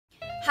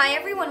Hi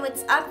everyone,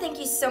 what's up? Thank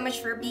you so much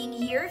for being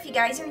here. If you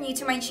guys are new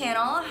to my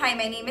channel, hi,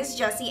 my name is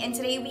Jessie and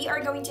today we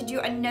are going to do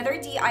another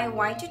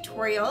DIY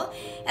tutorial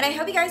and I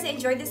hope you guys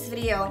enjoyed this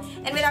video.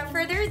 And without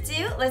further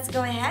ado, let's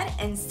go ahead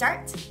and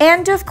start.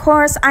 And of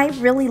course, I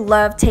really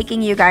love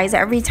taking you guys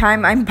every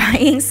time I'm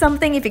buying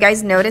something, if you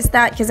guys notice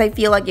that, because I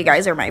feel like you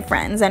guys are my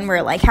friends and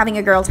we're like having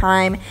a girl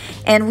time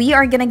and we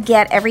are gonna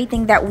get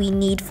everything that we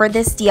need for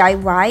this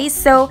DIY.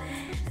 So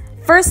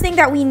first thing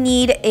that we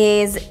need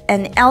is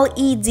an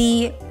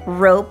LED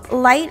rope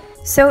light.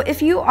 So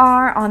if you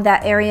are on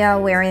that area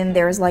wherein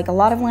there's like a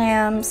lot of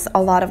lamps,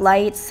 a lot of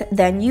lights,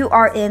 then you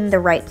are in the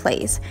right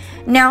place.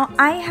 Now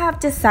I have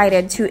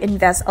decided to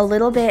invest a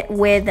little bit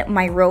with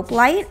my rope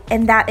light,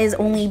 and that is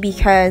only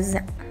because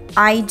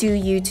I do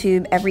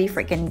YouTube every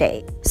freaking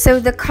day. So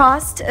the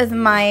cost of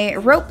my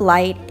rope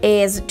light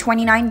is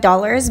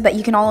 $29, but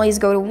you can always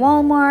go to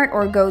Walmart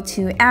or go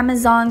to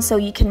Amazon so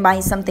you can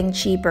buy something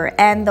cheaper.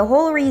 And the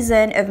whole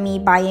reason of me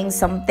buying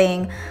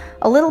something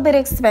a little bit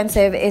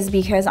expensive is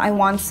because I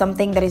want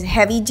something that is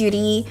heavy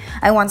duty.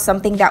 I want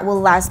something that will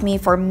last me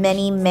for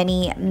many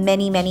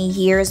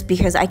years,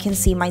 because I can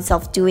see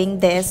myself doing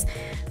this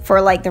for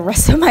like the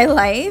rest of my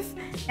life.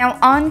 Now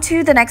on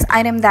to the next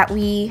item that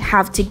we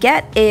have to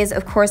get is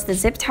of course the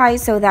zip tie,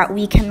 so that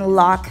we can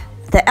lock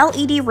the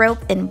LED rope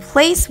in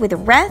place with a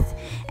Wreath.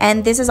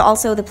 And this is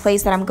also the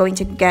place that I'm going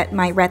to get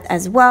my Wreath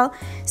as well.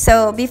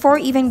 So before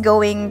even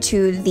going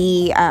to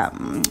the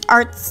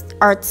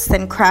arts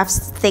and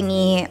crafts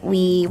thingy,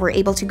 we were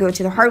able to go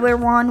to the hardware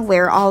one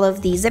where all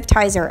of the zip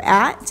ties are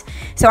at.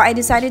 So I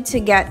decided to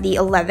get the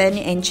 11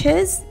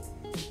 inches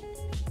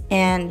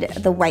and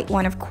the white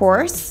one, of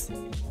course.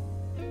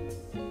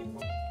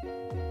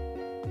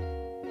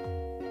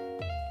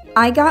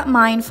 I got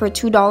mine for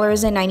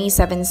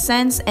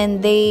 $2.97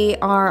 and they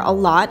are a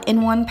lot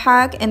in one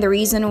pack, and the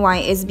reason why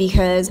is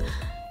because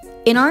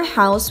in our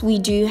house we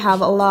do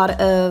have a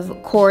lot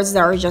of cords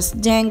that are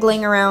just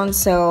dangling around,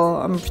 so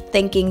I'm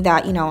thinking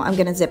that, you know, I'm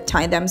gonna zip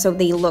tie them so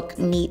they look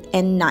neat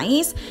and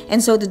nice,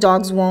 and so the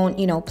dogs won't,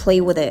 you know, play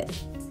with it.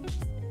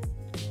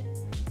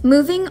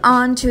 Moving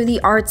on to the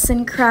arts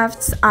and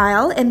crafts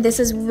aisle, and this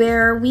is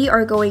where we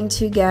are going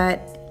to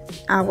get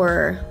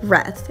our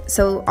Wreath.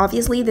 So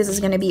obviously this is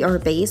going to be our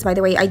base. By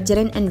the way, I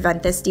didn't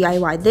invent this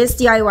DIY. This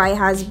DIY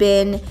has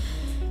been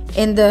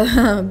in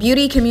the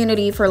beauty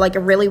community for like a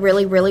really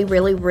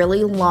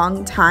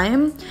long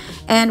time.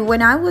 And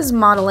when I was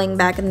modeling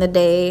back in the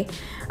day,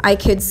 I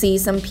could see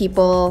some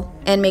people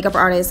and makeup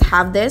artists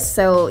have this.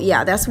 So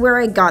yeah, that's where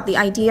I got the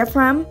idea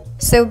from.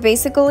 So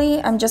basically,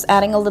 I'm just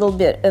adding a little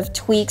bit of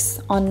tweaks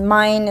on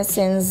mine,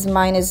 since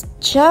mine is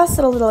just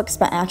a little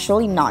expensive.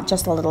 Actually, not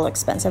just a little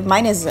expensive.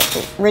 Mine is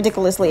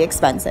ridiculously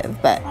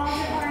expensive, but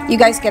you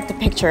guys get the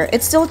picture.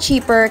 It's still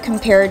cheaper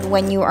compared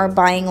when you are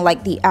buying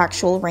like the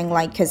actual ring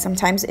light, because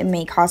sometimes it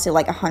may cost you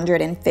like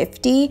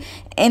 $150.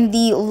 And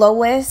the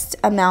lowest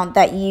amount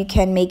that you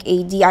can make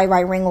a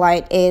DIY ring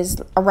light is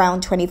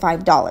around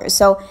 $25.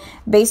 So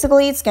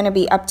basically, it's going to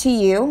be up to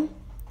you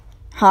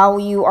how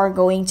you are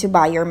going to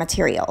buy your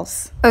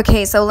materials.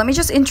 Okay, so let me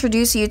just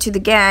introduce you to the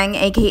gang,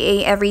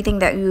 aka everything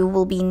that you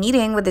will be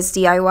needing with this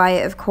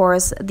DIY. Of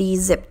course, the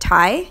zip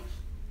tie,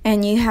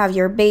 and you have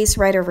your base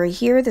right over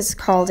here. This is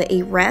called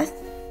a Wreath,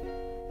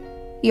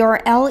 your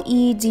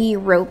LED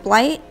rope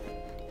light.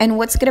 And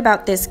what's good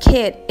about this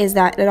kit is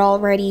that it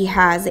already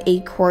has a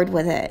cord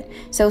with it.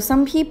 So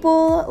some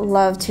people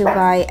love to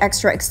buy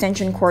extra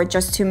extension cord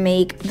just to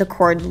make the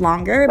cord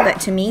longer, but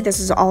to me this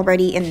is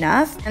already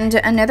enough. And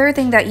another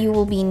thing that you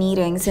will be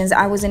needing, since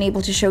I wasn't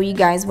able to show you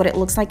guys what it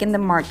looks like in the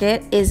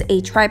market, is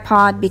a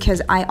tripod,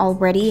 because I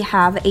already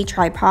have a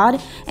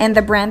tripod, and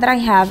the brand that I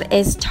have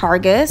is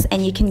Targus,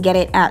 and you can get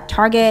it at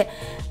Target.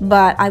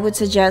 But I would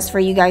suggest for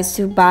you guys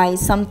to buy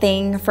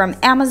something from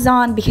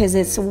Amazon because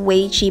it's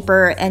way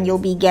cheaper and you'll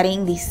be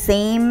getting the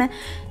same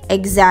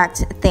exact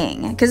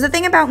thing. Because the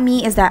thing about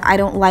me is that I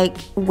don't like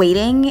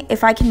waiting.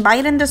 If I can buy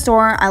it in the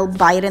store, I'll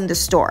buy it in the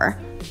store.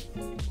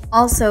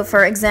 Also,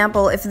 for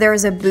example, if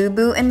there's a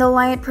boo-boo in the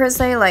light per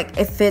se, like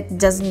if it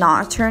does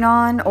not turn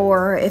on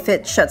or if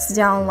it shuts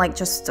down like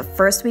just the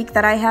first week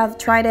that I have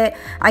tried it,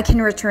 I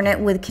can return it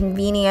with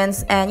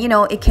convenience, and you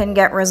know, it can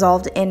get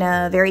resolved in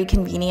a very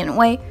convenient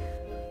way.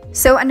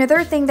 So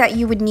another thing that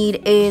you would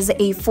need is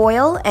a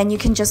foil, and you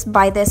can just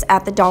buy this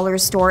at the dollar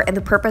store, and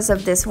the purpose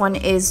of this one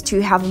is to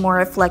have more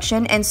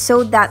reflection and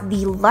so that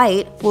the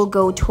light will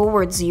go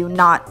towards you,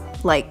 not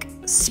like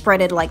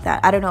spreaded like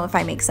that. I don't know if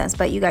I make sense,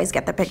 but you guys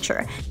get the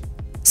picture.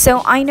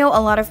 So I know a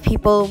lot of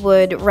people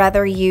would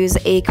rather use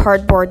a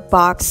cardboard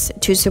box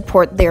to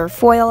support their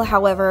foil.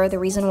 However, the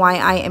reason why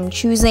I am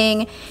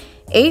choosing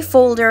a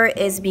folder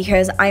is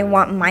because I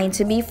want mine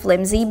to be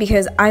flimsy,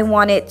 because I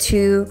want it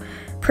to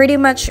pretty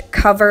much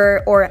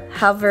cover or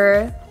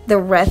hover the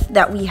Wreath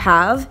that we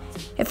have,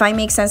 if I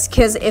make sense.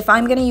 Because if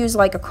I'm gonna use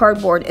like a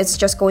cardboard, it's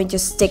just going to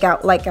stick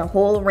out like a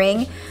whole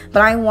ring,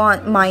 but I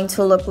want mine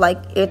to look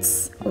like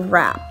it's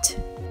wrapped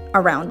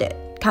around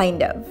it,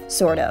 kind of,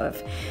 sort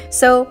of.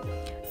 So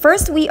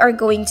first we are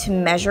going to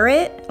measure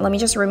it. Let me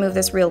just remove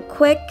this real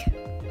quick.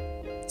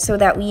 so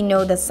that we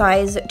know the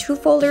size. 2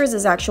 folders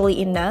is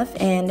actually enough,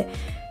 and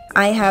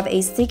I have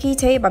a sticky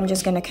tape. I'm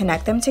just going to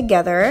connect them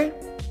together.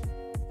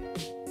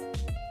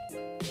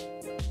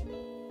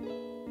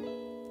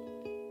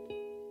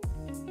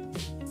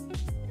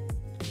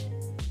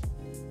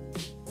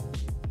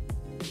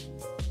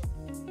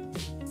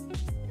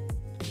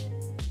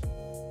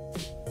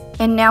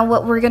 And now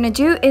what we're gonna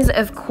do is,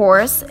 of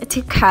course,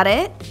 to cut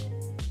it.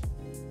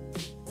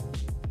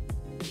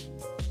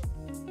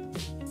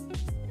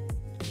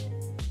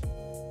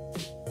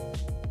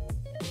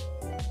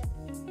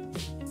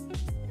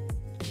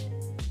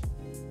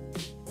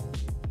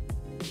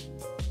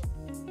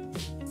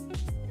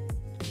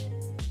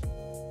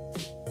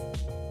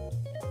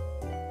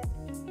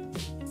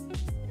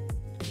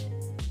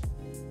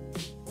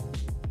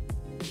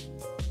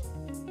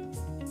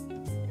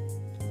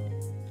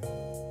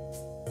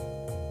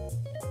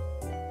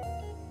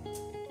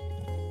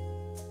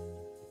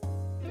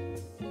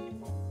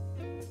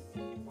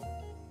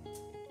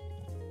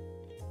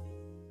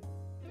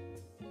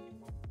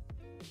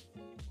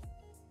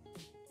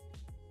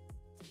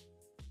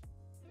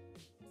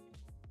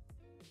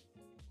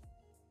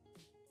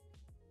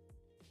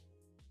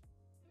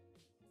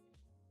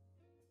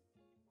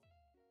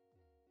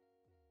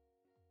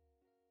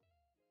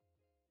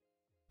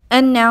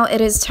 And now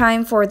it is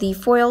time for the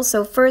foil.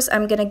 So first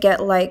I'm gonna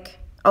get like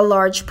a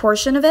large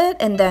portion of it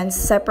and then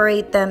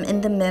separate them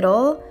in the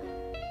middle.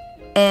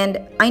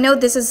 And I know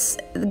this is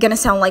gonna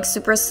sound like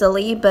super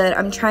silly, but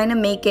I'm trying to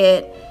make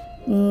it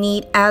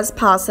neat as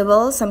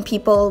possible. Some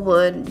people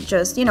would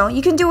just, you know,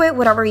 you can do it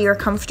whatever you're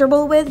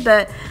comfortable with,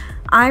 but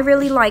I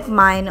really like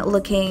mine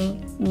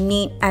looking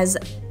neat as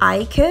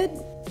I could.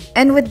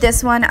 And with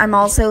this one, I'm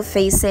also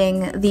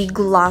facing the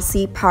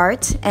glossy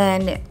part,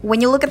 and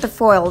when you look at the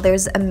foil,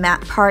 there's a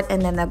matte part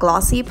and then the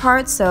glossy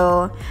part,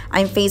 so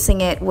I'm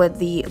facing it with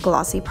the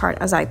glossy part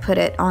as I put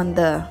it on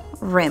the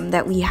rim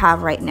that we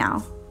have right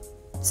now.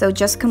 So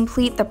just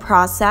complete the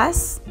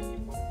process.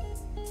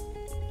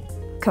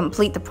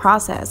 Complete the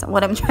process.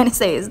 What I'm trying to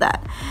say is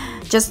that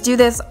just do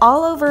this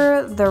all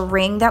over the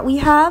ring that we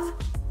have.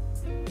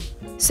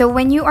 So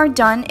when you are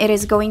done, it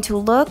is going to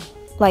look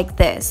like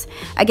this.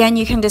 Again,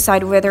 you can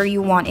decide whether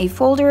you want a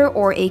folder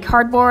or a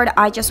cardboard.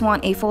 I just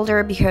want a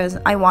folder because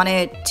I want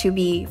it to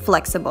be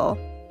flexible.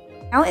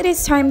 Now it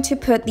is time to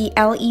put the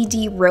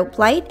LED rope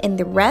light in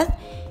the Wreath,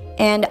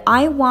 and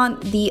I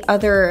want the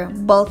other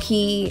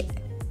bulky,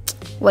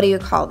 what do you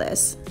call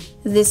this?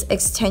 This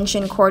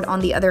extension cord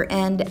on the other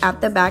end at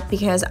the back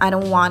because I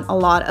don't want a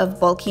lot of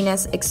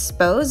bulkiness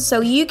exposed.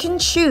 So you can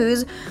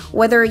choose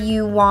whether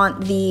you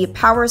want the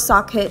power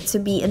socket to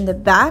be in the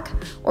back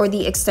or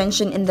the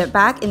extension in the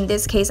back. In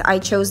this case, I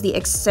chose the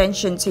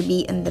extension to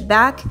be in the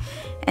back,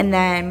 and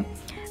then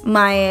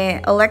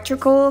my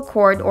electrical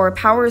cord or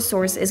power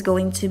source is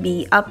going to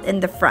be up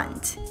in the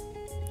front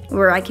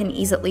where I can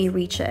easily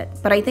reach it.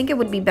 But I think it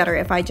would be better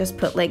if I just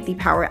put like the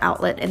power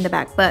outlet in the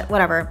back, but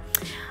whatever.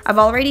 I've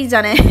already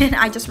done it and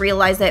I just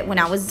realized it when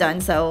I was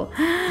done, so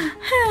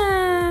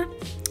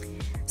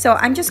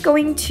I'm just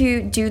going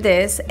to do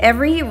this.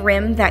 Every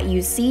rim that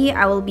you see,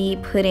 I will be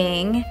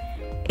putting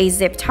a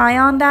zip tie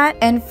on that.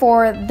 And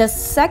for the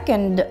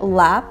second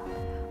lap,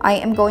 I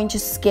am going to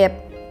skip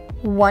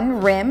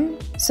one rim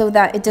so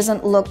that it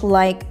doesn't look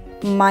like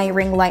my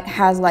ring light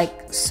has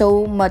like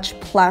so much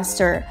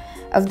plaster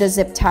of the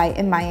zip tie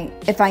in my,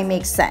 if I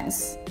make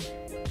sense.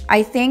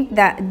 I think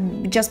that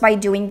just by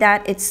doing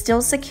that, it's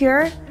still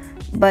secure,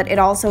 but it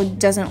also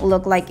doesn't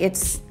look like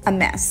it's a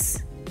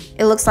mess.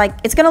 It looks like,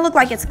 it's gonna look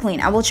like it's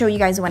clean. I will show you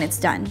guys when it's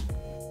done.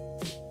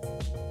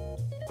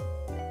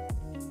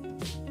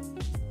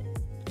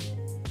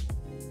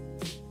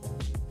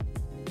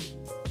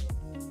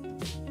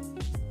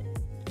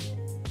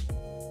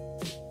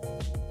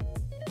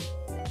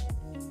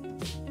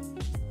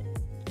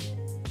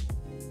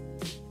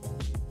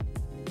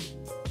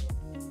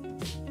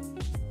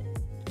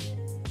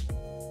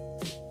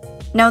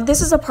 Now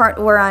this is a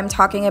part where I'm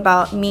talking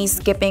about me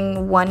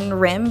skipping one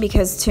rim,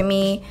 because to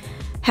me,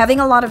 having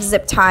a lot of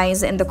zip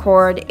ties in the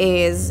cord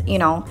is, you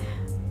know,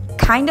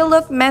 kind of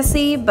look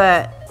messy,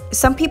 but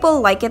some people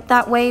like it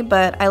that way,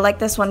 but I like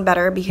this one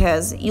better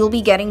because you'll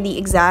be getting the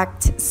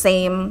exact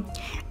same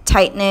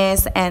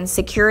tightness and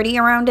security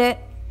around it.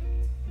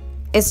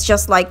 It's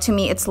just like, to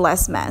me, it's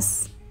less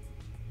mess.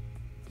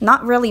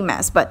 Not really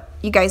mess, but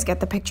you guys get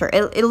the picture.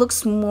 It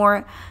looks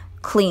more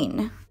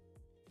clean.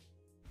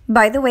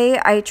 By the way,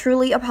 I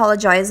truly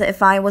apologize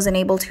if I wasn't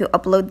able to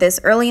upload this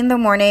early in the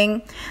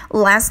morning.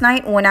 Last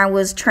night when I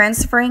was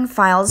transferring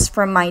files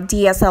from my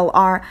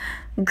DSLR,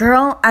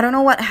 girl, I don't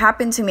know what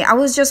happened to me. I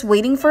was just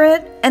waiting for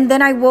it, and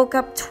then I woke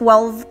up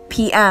 12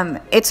 p.m.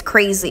 It's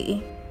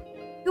crazy.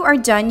 When you are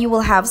done, you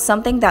will have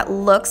something that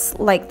looks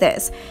like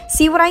this.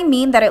 See what I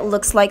mean that it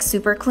looks like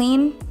super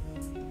clean?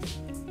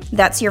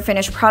 That's your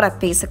finished product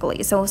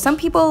basically. So some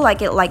people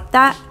like it like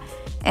that.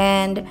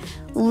 And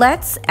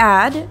let's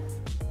add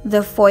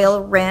the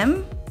foil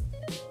rim.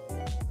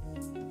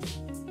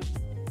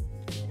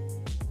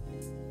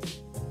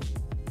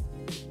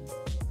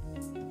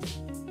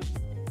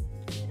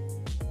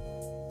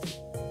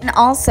 And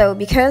also,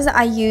 because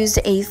I used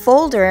a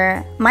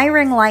folder, my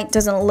ring light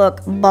doesn't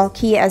look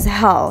bulky as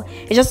hell.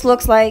 It just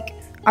looks like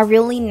a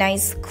really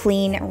nice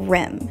clean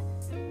rim.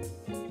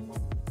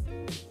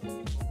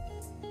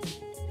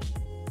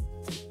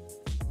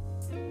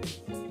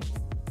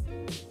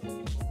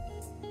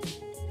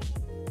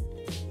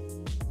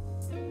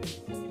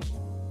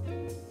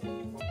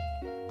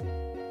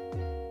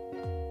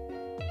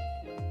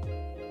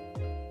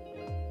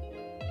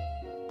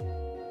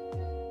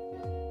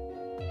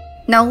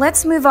 Now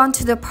let's move on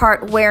to the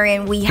part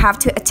wherein we have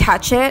to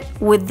attach it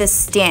with the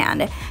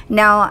stand.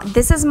 Now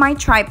this is my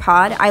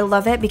tripod. I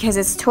love it because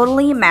it's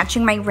totally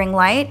matching my ring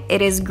light.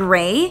 It is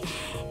gray.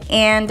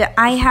 And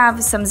I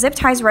have some zip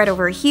ties right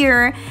over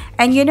here.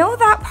 And you know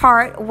that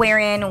part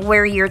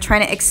where you're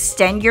trying to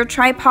extend your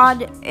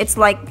tripod? It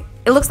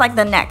looks like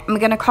the neck. I'm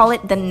gonna call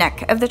it the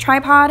neck of the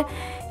tripod.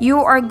 You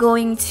are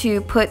going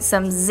to put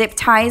some zip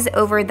ties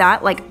over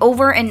that, like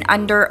over and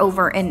under,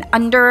 over and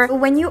under.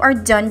 When you are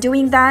done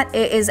doing that,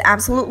 it is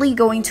absolutely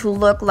going to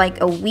look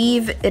like a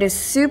weave. It is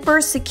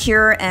super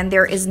secure and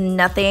there is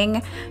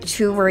nothing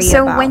to worry about.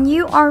 So when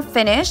you are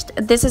finished,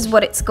 this is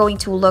what it's going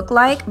to look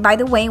like. By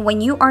the way, when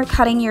you are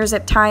cutting your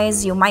zip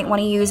ties, you might want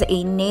to use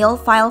a nail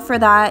file for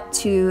that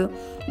to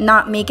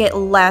not make it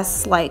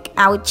less like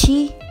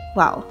ouchy.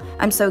 Wow,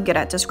 I'm so good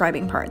at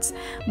describing parts.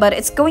 But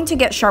it's going to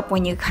get sharp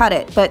when you cut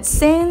it. But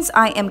since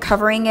I am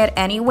covering it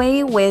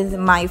anyway with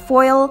my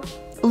foil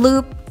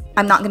loop,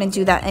 I'm not going to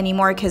do that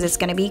anymore because it's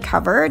going to be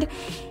covered.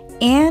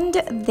 And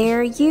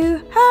there you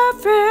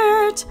have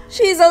it.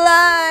 She's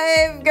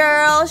alive,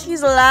 girl.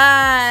 She's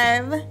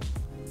alive.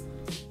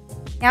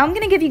 Now I'm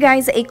going to give you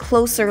guys a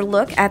closer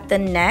look at the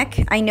neck.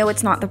 I know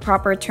it's not the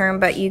proper term,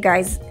 but you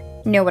guys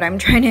know what I'm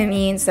trying to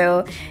mean.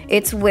 So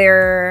it's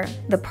where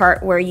the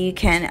part where you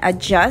can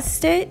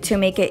adjust it to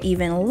make it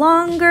even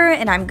longer,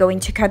 and I'm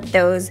going to cut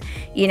those,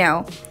 you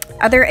know,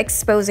 other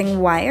exposing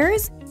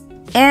wires.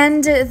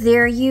 And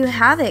there you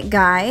have it,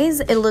 guys.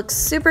 It looks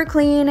super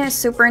clean,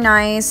 super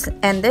nice,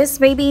 and this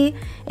baby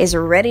is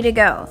ready to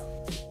go.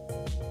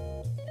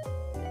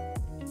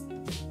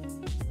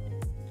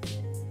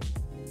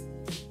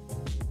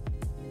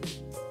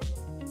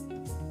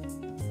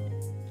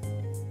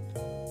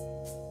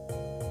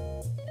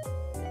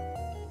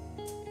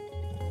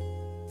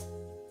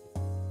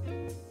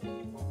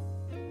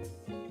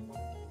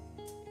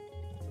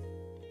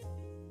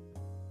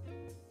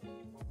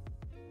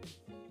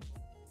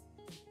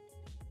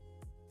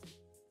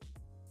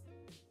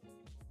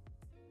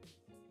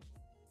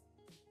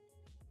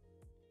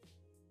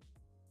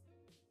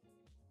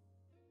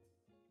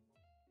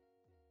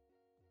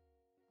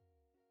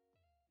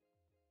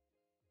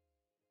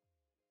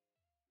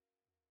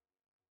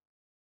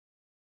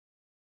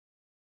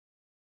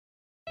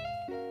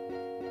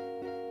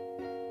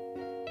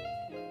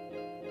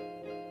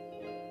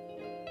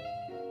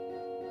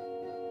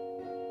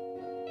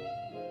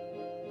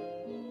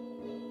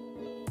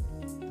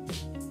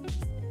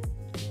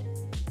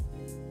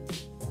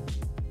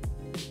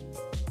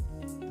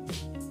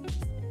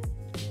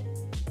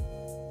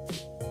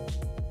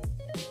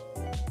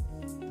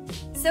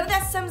 So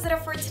that sums it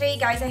up for today,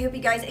 guys. I hope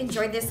you guys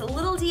enjoyed this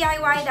little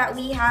DIY that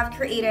we have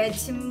created.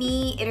 To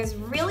me, it is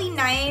really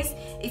nice.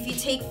 If you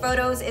take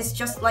photos, it's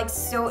just like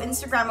so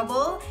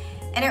Instagrammable,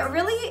 and it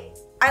really,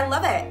 I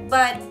love it.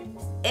 But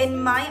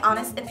in my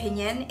honest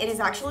opinion, it is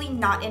actually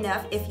not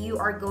enough if you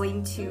are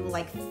going to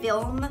like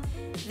film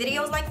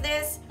videos like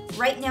this.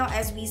 Right now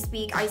as we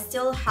speak, I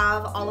still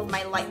have all of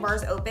my light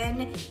bars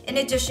open in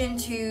addition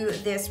to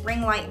this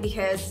ring light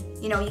because,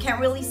 you know, you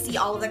can't really see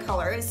all of the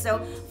colors.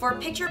 So for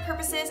picture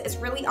purposes, it's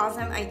really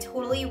awesome. I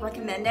totally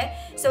recommend it.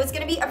 So it's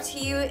gonna be up to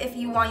you if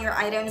you want your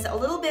items a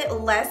little bit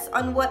less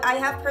on what I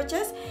have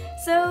purchased.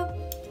 So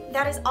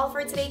that is all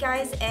for today,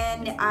 guys,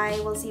 and I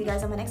will see you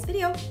guys on my next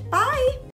video. Bye!